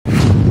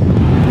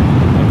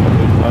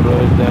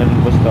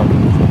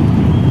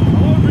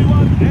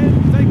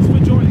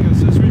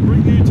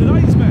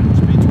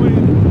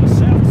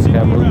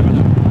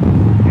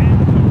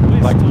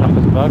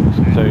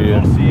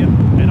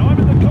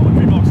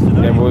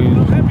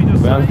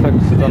boys. Round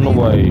 6 is on the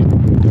way.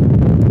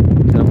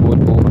 Tenderboyd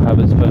will have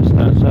his first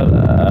snapshot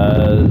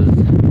as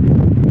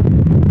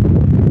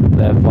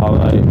their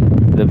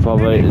 5'8". Their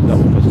 5'8" is up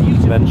for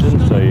suspension,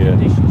 so yeah.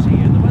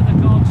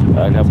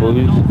 Okay,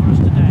 boys.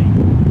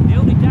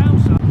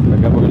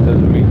 Okay, boys,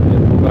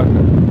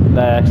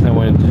 they accidentally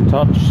went into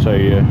touch, so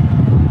yeah.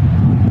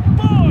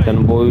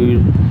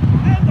 Tenderboyd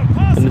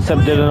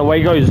intercepted and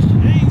away goes.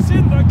 He's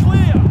in the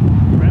clear.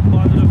 Grabbed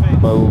by the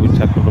defence. But we'll be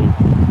tackled him.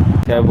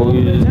 Okay,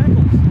 boys.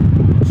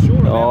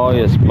 Oh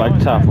yes, Blake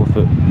Tough with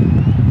it.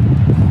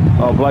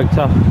 Oh, Blake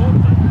Tough.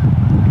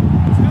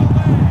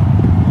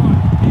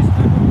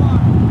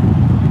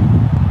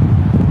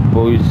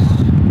 Boys.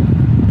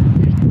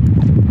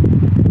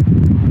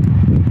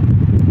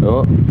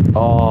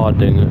 Oh,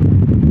 dang it.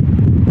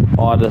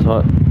 Oh, that's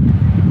right.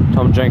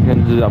 Tom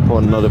Jenkins is up for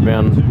another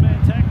bound.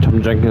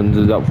 Tom Jenkins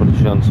is up for the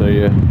chance, so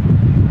yeah.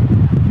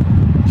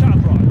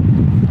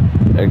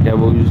 Okay,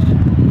 boys.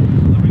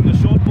 Delivering the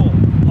short ball.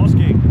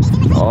 Hoskins.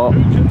 Oh.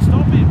 Who can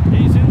stop him?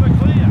 He's in the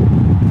clear.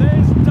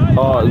 There's Dave.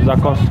 Oh, Zach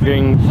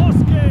Hoskins.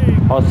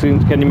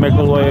 Hoskins, can you make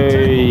a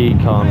way? He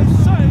can't.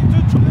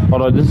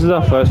 Hold on, this is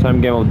our first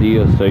home game of the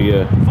year, so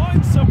yeah.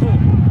 Find support.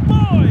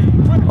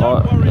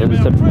 Oh,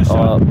 intercept.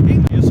 Oh.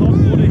 Here's hot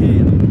water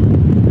here.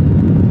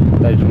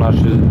 That's Nash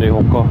is the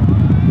hooker.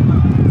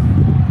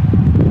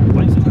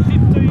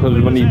 Because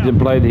when he did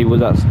play, he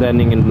was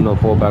outstanding in the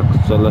fullback,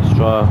 so let's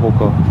try a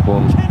hooker for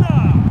him.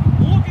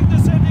 Looking to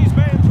send his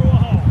man through a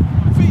hole.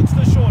 Feeds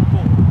the short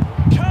ball.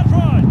 Cut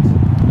right.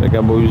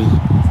 Okay, boys.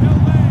 Still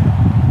there.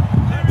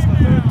 That's the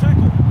third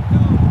tackle.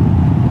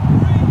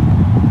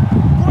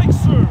 Breaks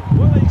through.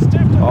 Well, he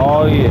stepped up.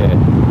 Oh, yeah.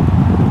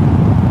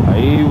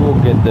 He will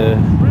get there.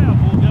 Crowd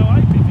will go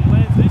ape if he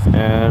lands this.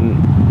 And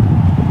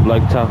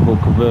Blake Tough will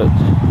convert,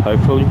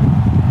 hopefully.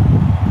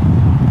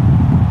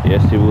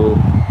 Yes, he will.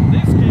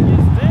 This kick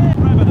is there.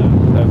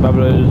 Rabbitohs.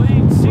 Rabbitohs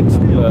lead 6-0.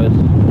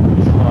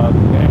 First try of the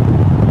game.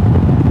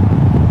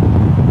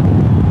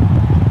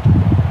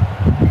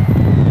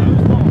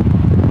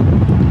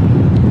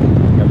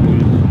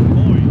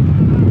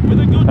 With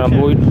a good kick.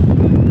 Boyd.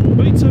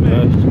 Beats him in.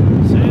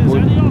 Says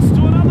adios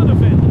to another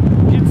defender.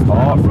 Gets to the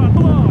front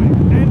line.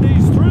 And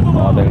he's through the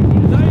line.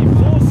 They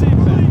force him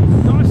back.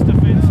 Nice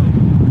defensive.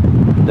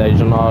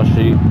 Dejan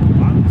Archie.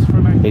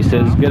 He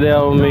says, get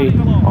out of me.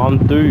 I'm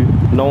through.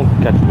 No one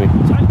can catch me.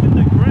 Taking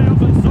the ground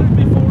but not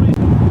before he...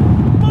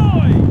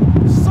 Boy!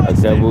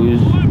 Okay,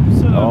 boys.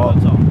 Oh.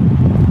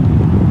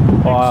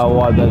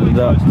 Why that is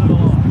that?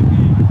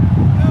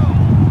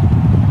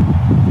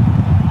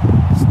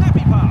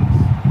 Snappy pass.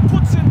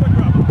 Puts in the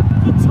grubber.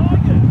 The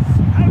Tigers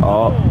have the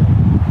ball.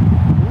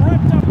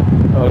 Wrapped up.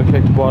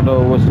 Okay, by the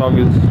West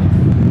Tigers.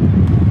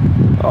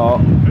 Oh.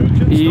 Who can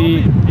stop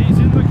him? He's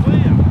in the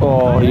clear.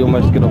 Oh, he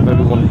almost get off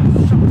everyone.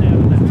 Shut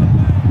down that time.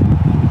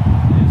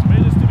 There's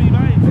meters to be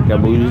made from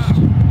Okay, boys.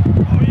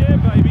 Oh yeah,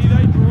 baby,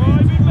 they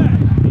drive him back.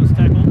 He's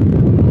tackled.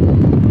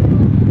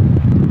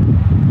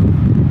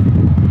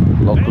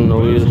 Locking the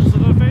wheels. To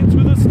the defence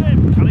with a step,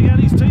 cutting out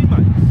his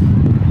teammates.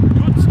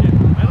 Good step,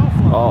 and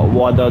offline. Oh,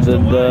 why does it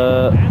And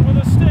with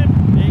a step,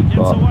 he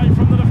gets away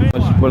from the defence.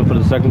 Let's win for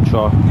the second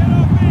try. Get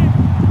up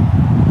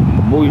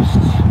in. Boys.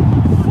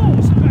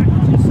 Forced back.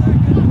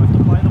 Have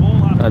to play the ball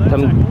after that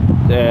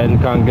tackle. And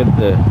can't get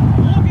there.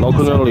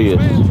 Locking the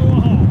wheels.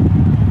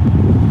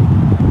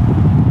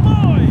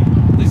 Boy,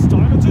 this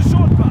time it's a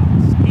short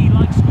pass. He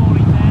likes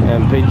scoring there.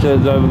 And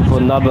Peter's over for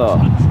another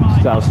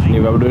South Sydney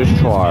Rabbitohs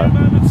try.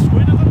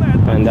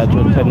 And that's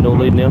what 10 to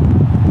lead now.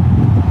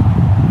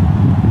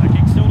 A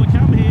kick still to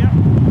come here.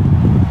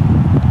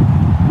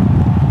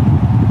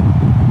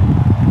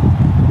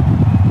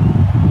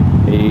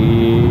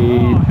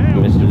 He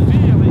misses.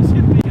 He's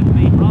hit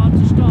the hard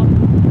to stop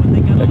when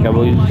they get a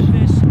goal like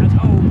this at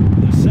home.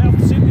 The South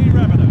Sydney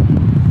Rabbitohs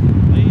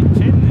lead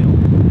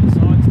 10-0.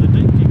 Besides the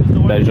deep kick is the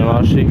way. Dejan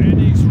Archie. And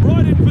he's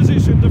right in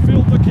position to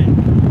field the kick.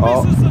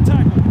 Misses the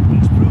tackle.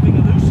 He's proving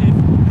elusive.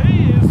 He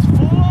is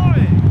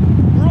flying.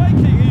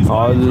 Breaking his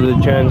Oh, this is a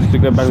chance to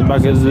go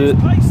back, is it?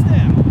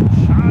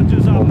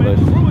 Charges up and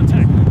through a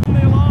tackle on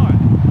their line.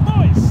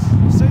 Boyce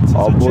senses a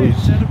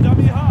chance out of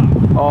dummy half.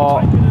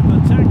 Oh. Taken in the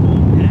tackle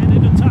and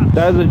into touch.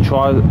 There's a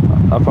try.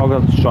 I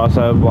forgot to try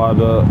saved by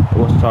the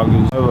West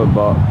Tigers over,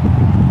 but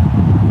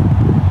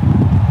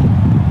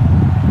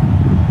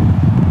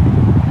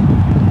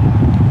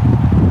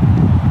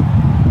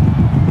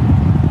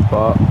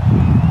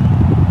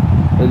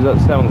is that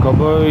Sam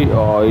Cobbo?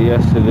 Oh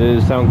yes, it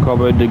is. Sam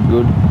Cobbo did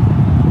good.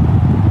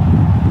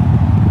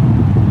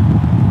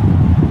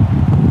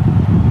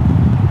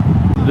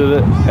 Did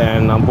it,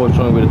 and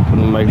unfortunately we just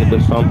couldn't make it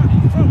this time.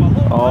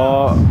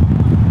 Oh.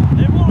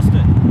 They've lost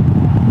it.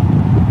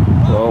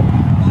 Well,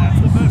 That's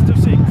the first of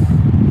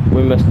 6.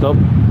 we messed up.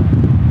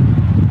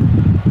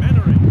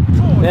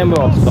 And we're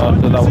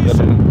offside, so that will get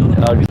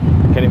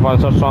him. Can he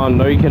find such time?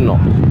 No, he cannot.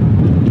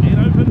 In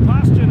open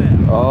pasture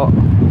now. Oh.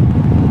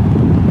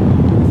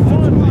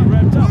 Finally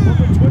wrapped up on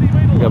the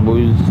 20-metre line. Yeah,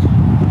 boys.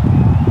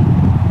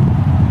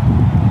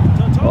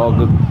 Oh,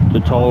 good. The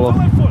taller.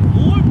 Left foot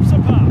loops a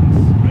pass.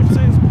 Ref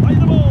says play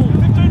the ball.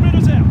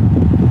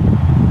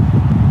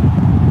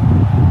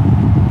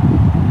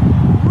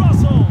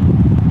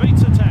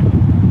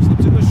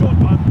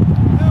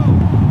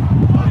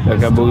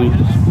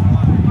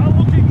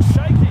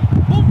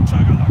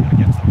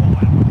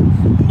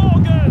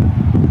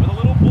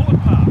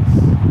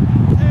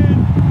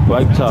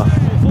 Later.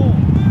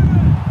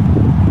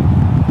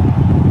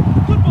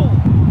 Good ball.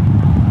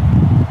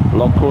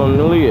 Lachlan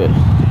Ilias.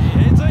 He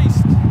heads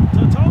east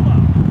to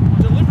Toma,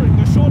 delivering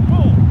the short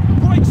ball.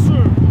 Breaks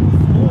through.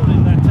 Forward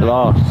in that tackle.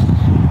 Last.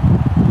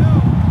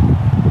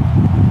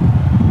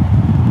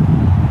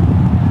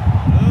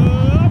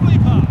 Lovely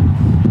pass.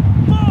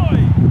 Boy.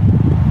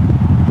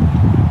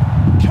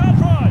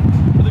 Cartwright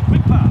with a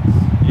quick pass.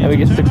 And we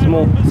get 6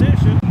 more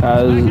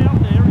as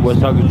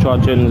West Huggins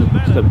charge in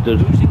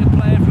accepted. Losing a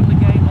player from the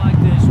game like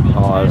this will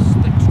test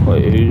the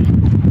Wait, who's?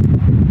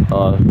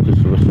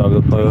 Just a West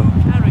Huggins player.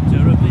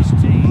 character of this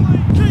team.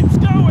 Keeps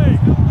going.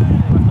 He'll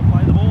have to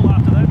play the ball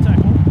after that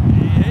tackle.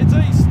 He heads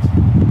east.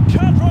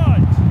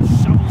 Cartwright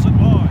shovels it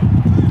wide.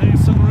 There's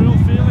some real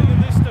feeling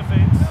in this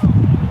defence.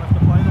 He'll have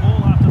to play the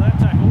ball after that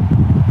tackle.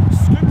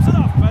 Scoops it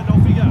up and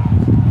off he goes.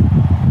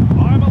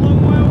 I'm a long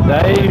way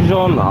away.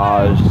 Dejan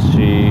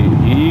Archie,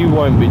 he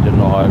won't be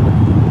denied.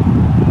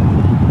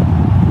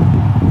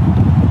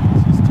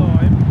 This is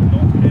time,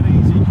 not an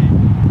easy kick.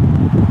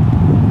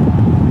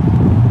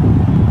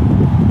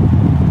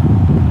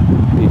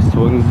 He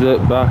swings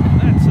it back.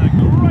 That's a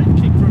great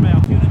kick from our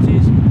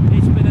Opportunities.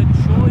 It's been a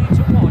joy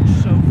to watch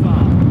so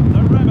far.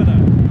 The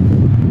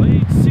Rabbitohs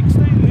lead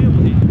 16-0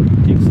 here.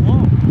 Kicks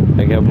long.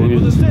 Okay, With a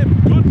boys. step,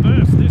 good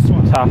burst this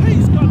one. Tough.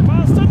 He's got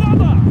past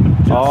another.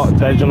 Oh,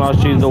 Dejan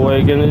Archie's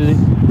away again, is he?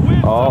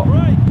 With Oh. the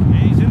break,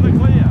 he's in the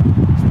clear.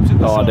 Slips in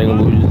the Oh, short dang, one.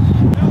 boys.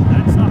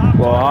 That's the half.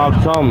 Well,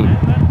 half time.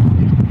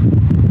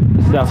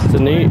 South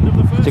Sydney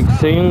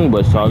 16,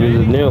 West Huggins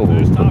is 0.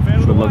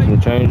 Should make some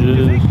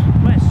changes.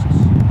 Rests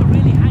are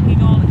really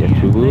hanging on Yes,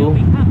 here. we will.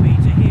 They'll be happy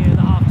to hear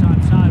the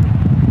half-time siren.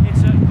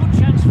 It's a good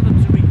chance for them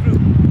to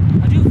regroup.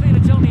 I do feel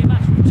it's only a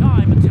matter of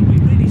time until we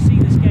really see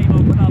this game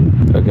open up.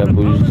 Okay, The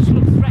boys. opponents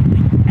look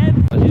threatening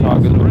every West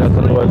Huggins will get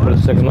underway for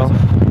the second half.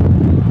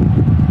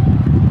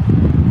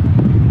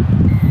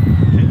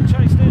 Ken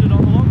Chase needed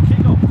on the long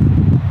kick-off.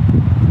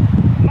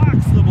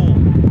 Marks the ball.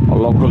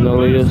 Lachlan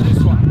Ilias.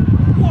 This one.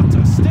 What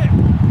a step.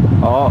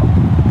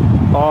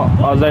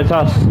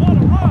 Azetas. What a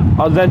run.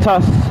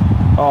 Azetas.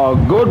 Oh,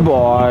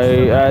 goodbye,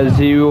 as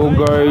he will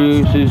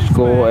go to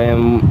score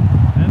and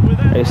And with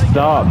that, a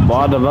start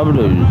by the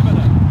Rabbitohs.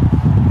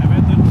 have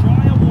had the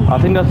try awarded. I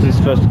think that's his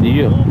first of the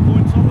year. 4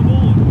 points on the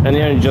board. And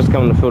he only just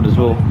come on the field as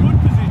well. Good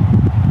position.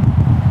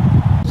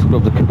 Let's go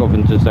to kick off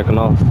into the second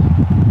half.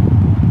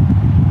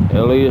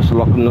 Ilias,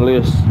 Lachlan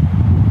Ilias.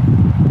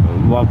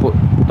 1 foot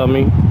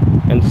dummy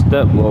and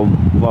step, well,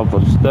 1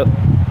 foot step.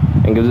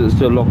 And gives it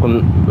to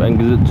Lachlan, and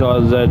gives it to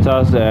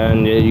Azetas,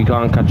 and yeah, you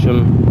can't catch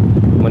him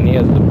when he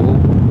has the ball.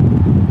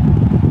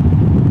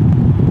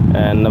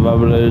 And the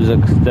Rabbitohs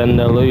extend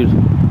their lead.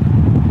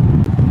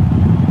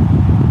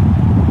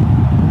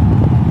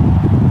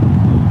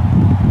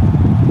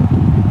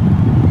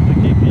 The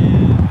kick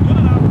is good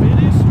enough. It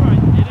is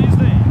straight. It is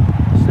there.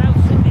 South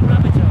Sydney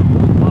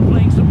Rabbitohs are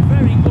playing some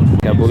very good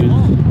Okay, boys.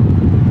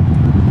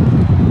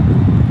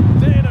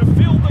 There to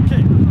fill the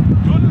kick.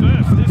 Good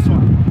burst this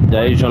one.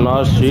 Dejan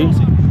Archie.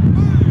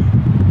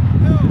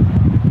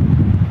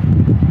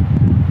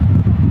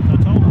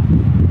 Tatola.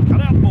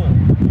 Cut out ball.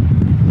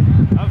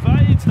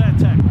 Evades that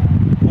tackle.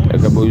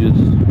 Okay, boys.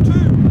 2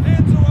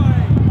 hands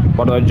away.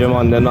 By the way, Jim,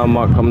 and then I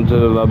might come to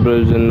the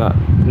Rabbitohs in that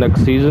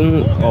next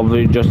season.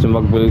 Obviously, just in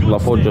rugby league, I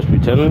thought just be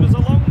 10. Delivers a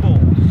long ball.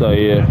 So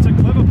yeah. That's a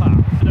clever pass.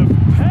 It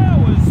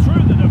powers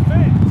through the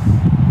defence.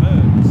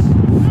 Birds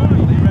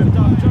finally wrapped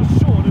up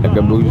just short of the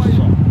Okay, boys. halfway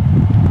line.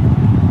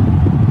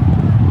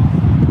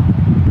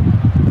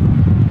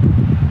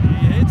 He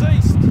heads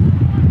east.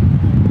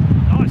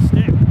 Nice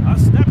step. A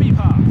snappy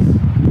pass.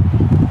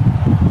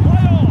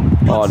 Play on.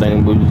 Oh,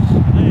 dang, boys.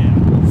 There.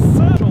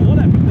 So, what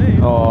happened there?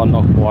 Oh,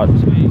 not quite.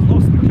 He's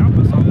lost the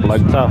compass on this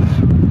Like one. tough.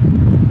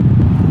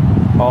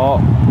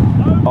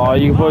 Oh,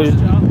 you boys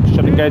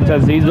should have gone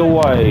as he's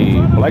away.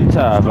 Like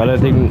tough. I don't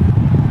think.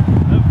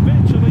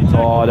 Eventually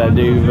Oh, they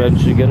do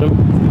eventually get him.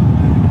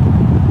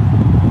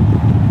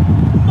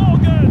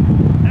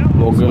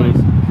 Morgan.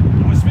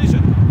 Nice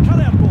vision. Cut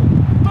out ball.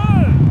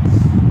 Burns.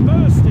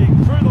 Bursting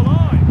through the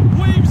line.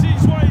 Weaves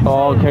his way through.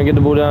 Oh, can't get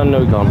the ball down. No,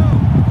 he can't.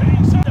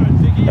 He's, I don't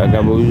think he Okay,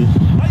 has. boys.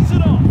 Lays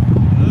it off.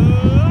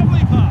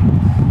 Lovely pass.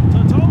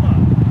 Tatola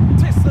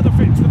tests the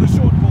defence with a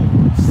short ball.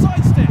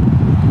 Sidestep.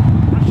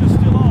 Pressure's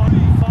still on. He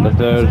The finds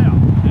third. out.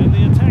 And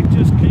the attack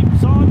just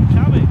keeps on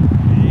coming.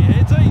 He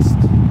heads east.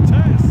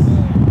 Tass.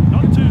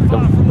 Not too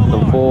far from the The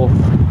line. fourth.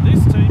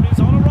 This team is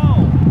on a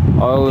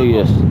roll.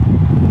 Ilias.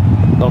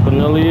 Lachlan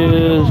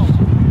Ilias.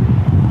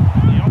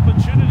 The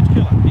opportunity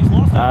killer. He's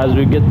lost it. As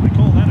we get. They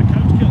call that a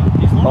coach killer.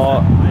 He's lost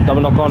Oh, it.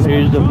 double knock on.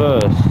 Who's the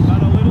first?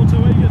 But a little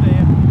too eager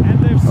there. And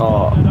they've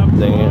Oh, spotted up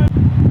dang it.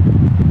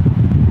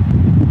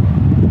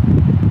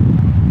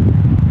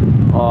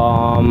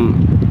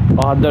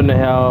 I don't know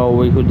how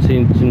we could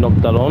seem to knock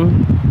that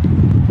on.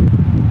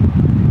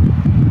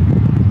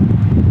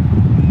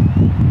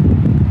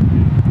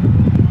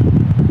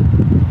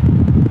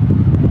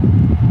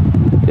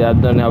 Yeah, I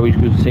don't know how we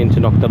could seem to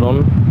knock that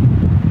on.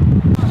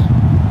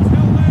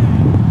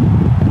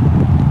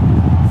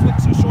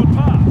 Flicks a short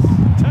pass.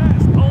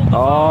 Tass.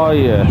 Oh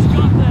yes. He's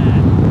got there.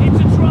 It's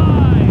a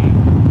try.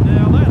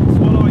 Now that's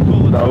what I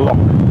call a The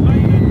lock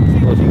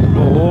was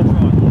four,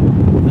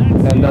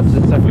 and that's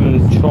the second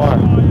try.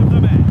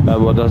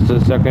 Well, that's the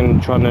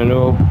second try to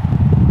know.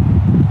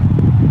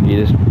 He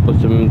just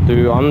puts him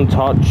through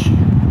untouched.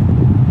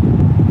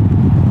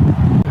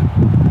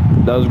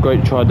 That was a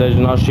great try,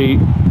 Dejanashi.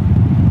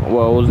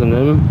 Well, it wasn't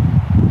him.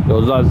 It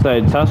was, I'd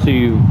say,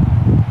 Tassu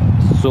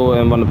saw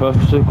him run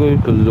perfectly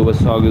because the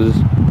West Tigers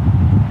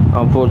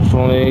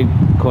unfortunately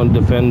couldn't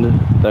defend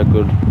that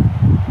good.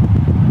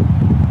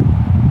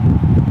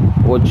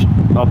 Which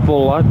I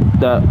feel like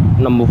that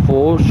number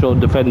 4 should have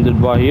defended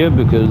right here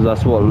because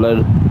that's what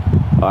led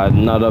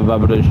another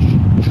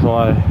Rabbitohs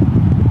try.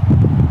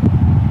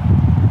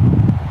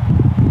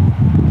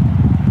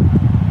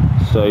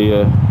 So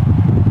yeah.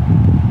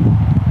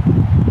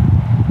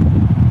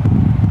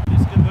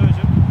 This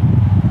conversion.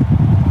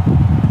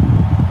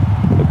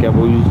 The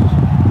Cowboys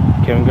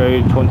can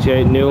go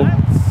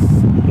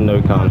 28-0. No,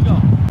 we can't.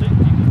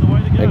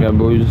 The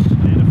Cowboys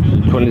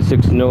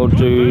 26-0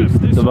 to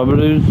the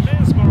Rabbitohs.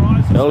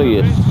 Hell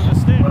yes.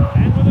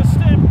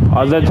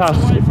 Isaiah Tass,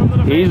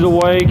 he's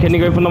away. Can he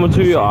go for number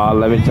 2?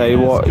 Let me tell you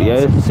what.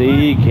 Yes,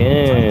 he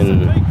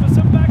can.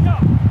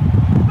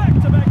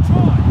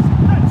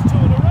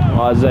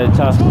 Isaiah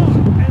Tass.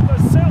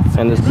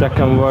 And the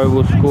second row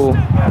will score.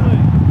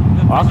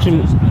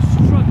 Actually,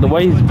 the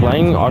way he's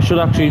playing, I should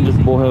actually just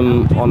put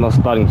him on the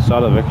starting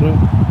side, I reckon.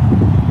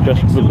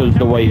 Just because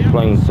the way he's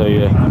playing, so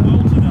yeah.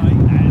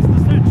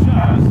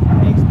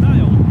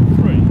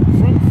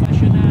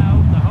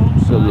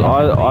 So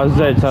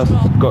Isaiah Tass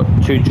got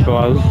 2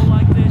 tries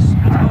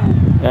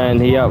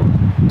and he out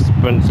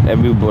sprints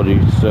everybody,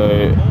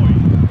 so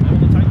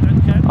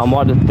I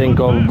might just think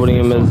of putting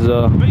him as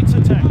the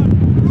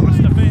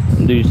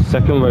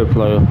second row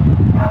player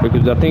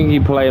because I think he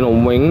playing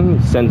on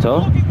wing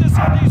centre,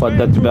 but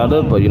that's about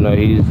it. But you know,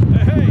 he's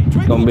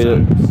gonna be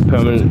the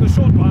permanent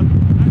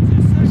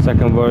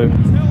second row.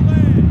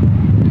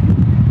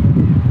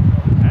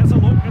 Has a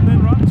look and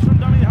then runs from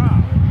dummy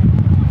half.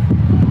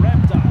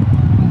 Raptor,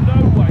 no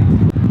weight.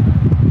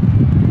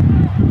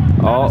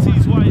 Oh,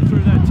 his way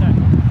through that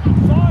tackle.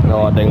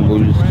 no, I think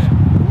boys.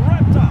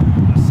 Raptor,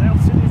 the South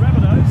Sydney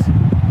Rabbitohs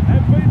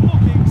have been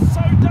looking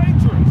so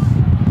dangerous.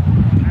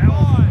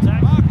 Powerful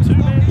tackle,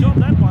 2-man job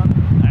that one.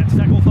 That's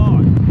tackle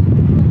 5.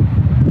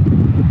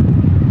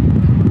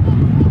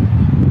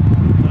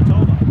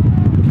 Totola,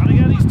 cutting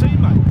out his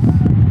teammates.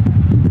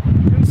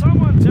 Can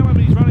someone tell him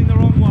he's running the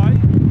wrong way?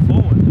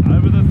 Forward,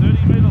 over the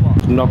 30-metre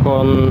line. Knock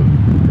on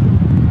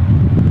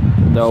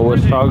the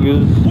West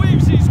Tigers.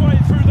 Weaves his way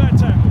through that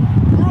tackle.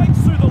 Breaks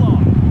through the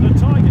line. The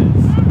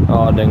Tigers.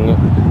 Oh, dang it.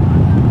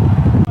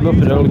 Look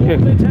at early kick.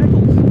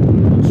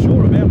 Not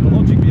sure about the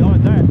logic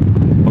behind that.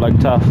 Like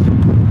tough.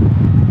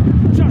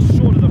 Just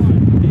short of the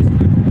foot. He's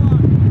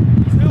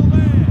still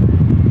there.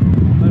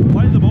 They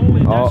play the ball.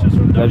 He dashes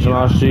from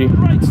Dejanashi.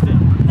 Great step.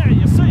 Now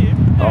you see him.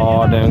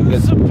 Oh, damn,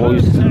 gets the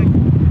voice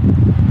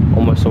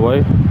almost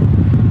away.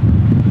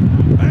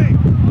 Hey,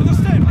 with a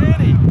step,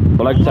 Eddie.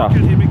 Like tough.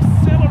 Look at him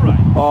accelerate.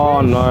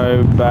 Oh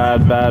no,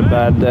 bad.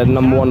 Their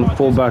number 1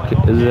 fullback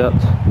is out.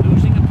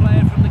 Losing a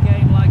player from the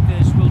game like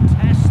this will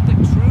test the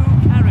true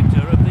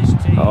character of this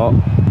team. Oh,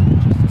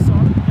 Just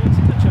decided he gets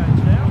in the change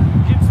now.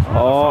 Gets through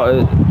oh,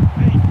 the front.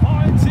 He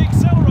finds the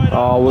accelerator.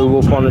 oh, we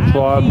will find a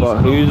try,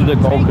 but who's the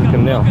goal kicker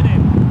now?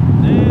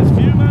 There's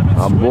few moments.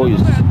 Our boys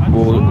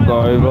will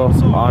go over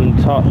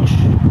untouched.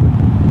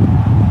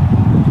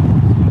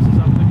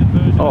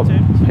 Oh,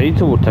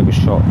 Peter will take a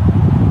shot.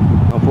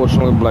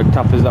 Unfortunately, Blake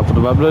Tuff is up for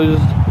the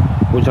Rabbitohs,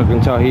 which I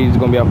can tell he's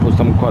going to be out for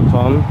some quite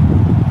time,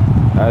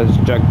 as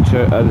Jake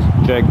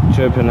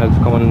Turpin has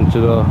come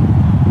into the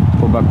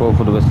fullback role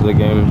for the rest of the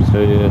game.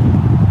 So yeah,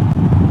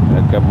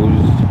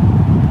 Cowboys.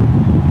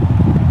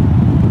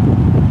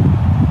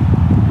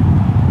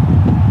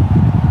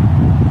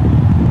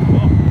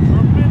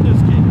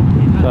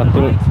 So I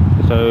think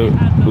so.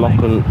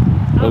 Lachlan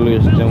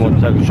earliest then will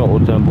take a shot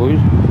with them boys.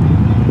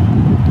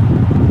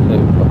 So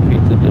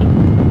Peter did.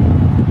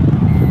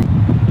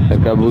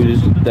 Cowboys,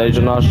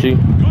 Dejanashi.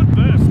 Good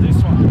burst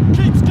this one.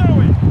 Keeps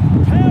going.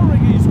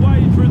 Powering his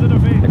way through the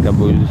defence.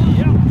 Cowboys.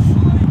 Ouch.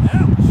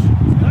 Ouch.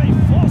 They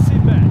force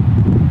him back.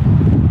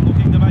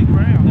 Looking to make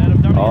ground out of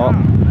dummy half.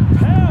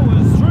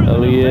 Powers through the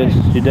Elias,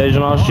 defence.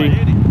 Dejanashi.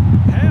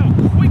 How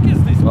quick is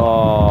this?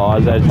 Oh,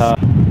 Isaiah Tass.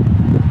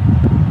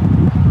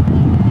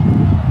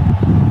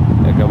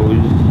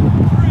 Cowboys.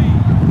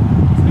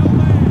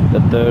 The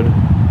third.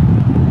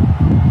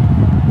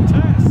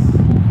 Tass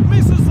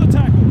misses the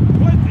tackle.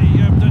 Plenty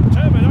of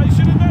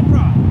determination in that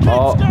run.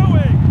 Keeps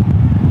going.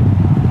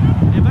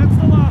 If that's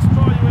the last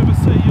try you ever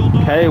see, you'll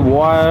die. KY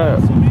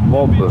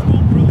Bob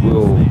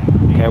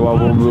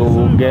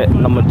will get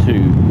number 2.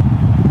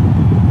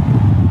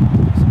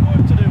 Some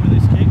work to do with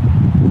this kick.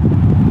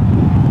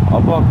 I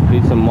thought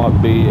Peter might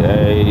be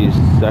a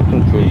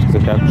second choice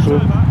kick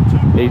actually.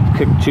 He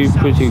kicked 2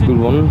 pretty good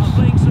ones.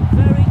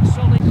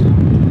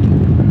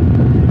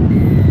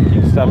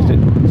 South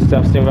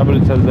Sydney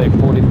Rabbitohs has a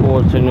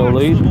 44-0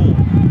 lead.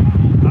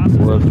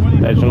 with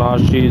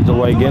Rabbitohs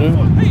away again.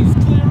 He's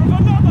clear of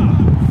another.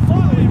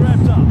 Finally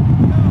wrapped up.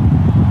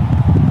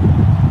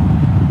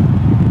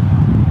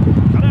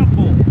 Cut out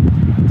ball.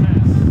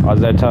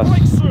 Rabbitohs.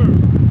 Breakthrough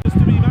is to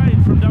be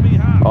made from dummy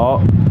half. Oh,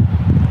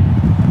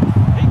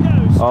 He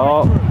goes straight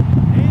Oh. through.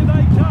 Here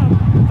they come.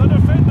 The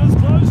defender's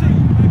closing.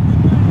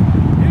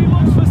 He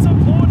looks for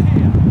support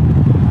here.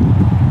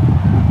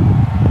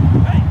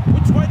 Hey,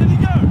 which way did he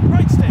go?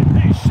 Great step.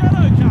 His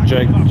shadow can't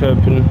Jake keep up.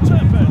 Turpin.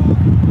 Turpin.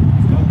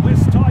 The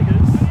West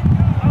Tigers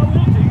are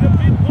looking a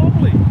bit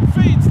wobbly.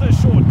 Feeds the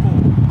short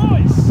ball.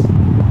 Nice.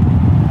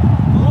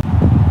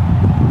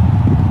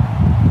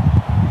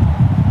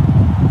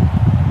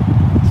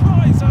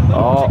 Tries a little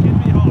Oh. chicken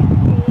behind.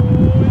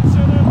 Oh, is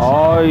it a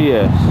Oh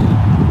yes.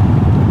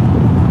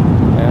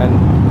 And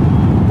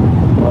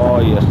oh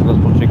yes, let's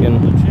watch again.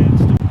 chance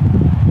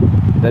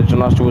to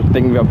Rabbitohs was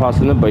thinking about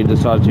passing it, but he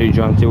decided to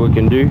try and see what he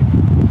can do.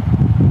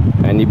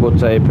 And he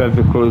puts a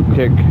perfect little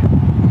kick.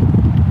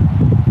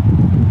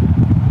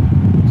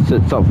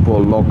 Sits up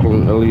for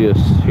Lachlan Elias,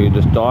 who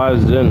just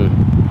dives in.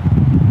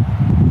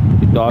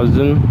 He dives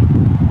in.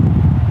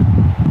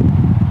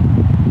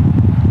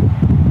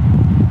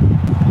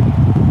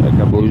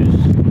 Okay, Blues.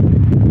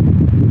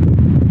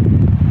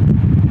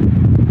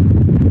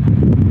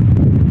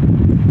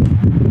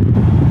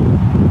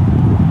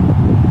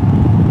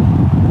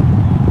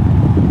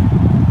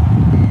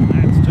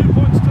 That's 2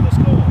 points to the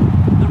score.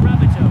 The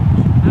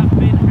Rabbitohs have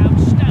been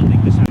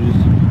outstanding this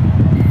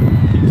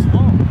afternoon. Keeps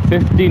long.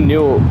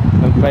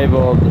 50-0 in favour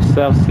of the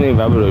South Sydney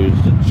Rabbitohs.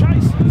 The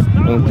Chasers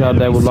know And where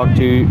they to would be like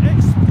seen. to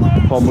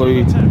Explodes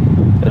probably through the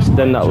tackle.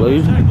 extend that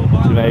lead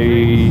to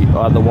maybe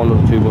either 1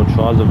 or 2 more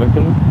tries, I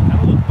reckon.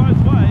 Have a look both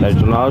ways.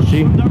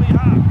 Rabbitohs. From dummy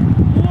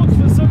half. Looks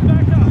for some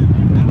backup.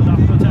 Ended up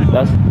the tackle.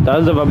 That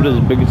is the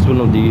Rabbitohs' biggest win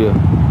of the year.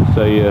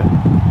 So yeah,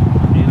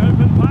 In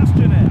open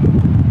pasture now.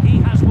 He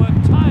has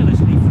worked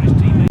tirelessly for his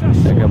teammates.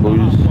 Just short Okay, of the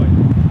Blues. halfway.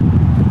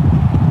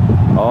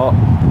 oh,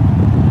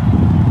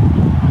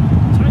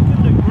 Taken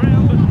to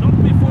ground, but not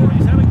before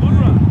he's had a good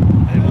run.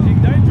 They're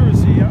looking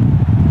dangerous here.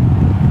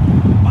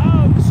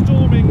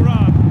 Barnstorming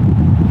run.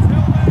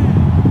 Still there.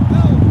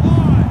 Still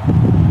fine.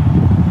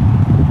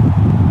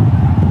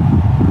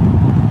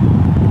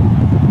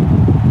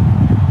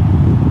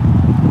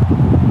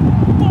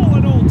 Ball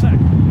and all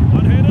tackle.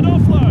 One-handed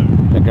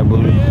offload. okay,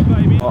 Blues. Yeah,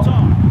 baby, Oh.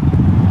 time.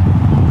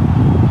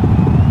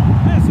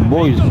 There's a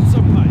Boys. got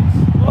some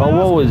pace. Oh,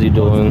 what was he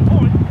doing?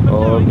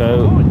 Oh,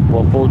 okay,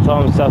 well,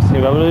 full-time South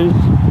Sydney Rabbitohs.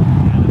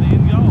 Out of the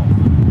end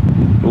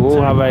goal.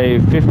 We'll have a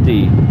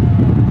 50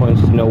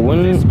 points to no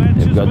win. If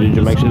you guys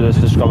do, make sure to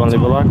subscribe and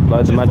leave a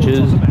like the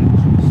matches.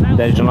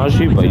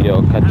 Rabbitohs, but yeah,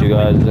 I'll catch you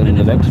guys in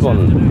the next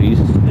one. Peace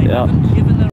out.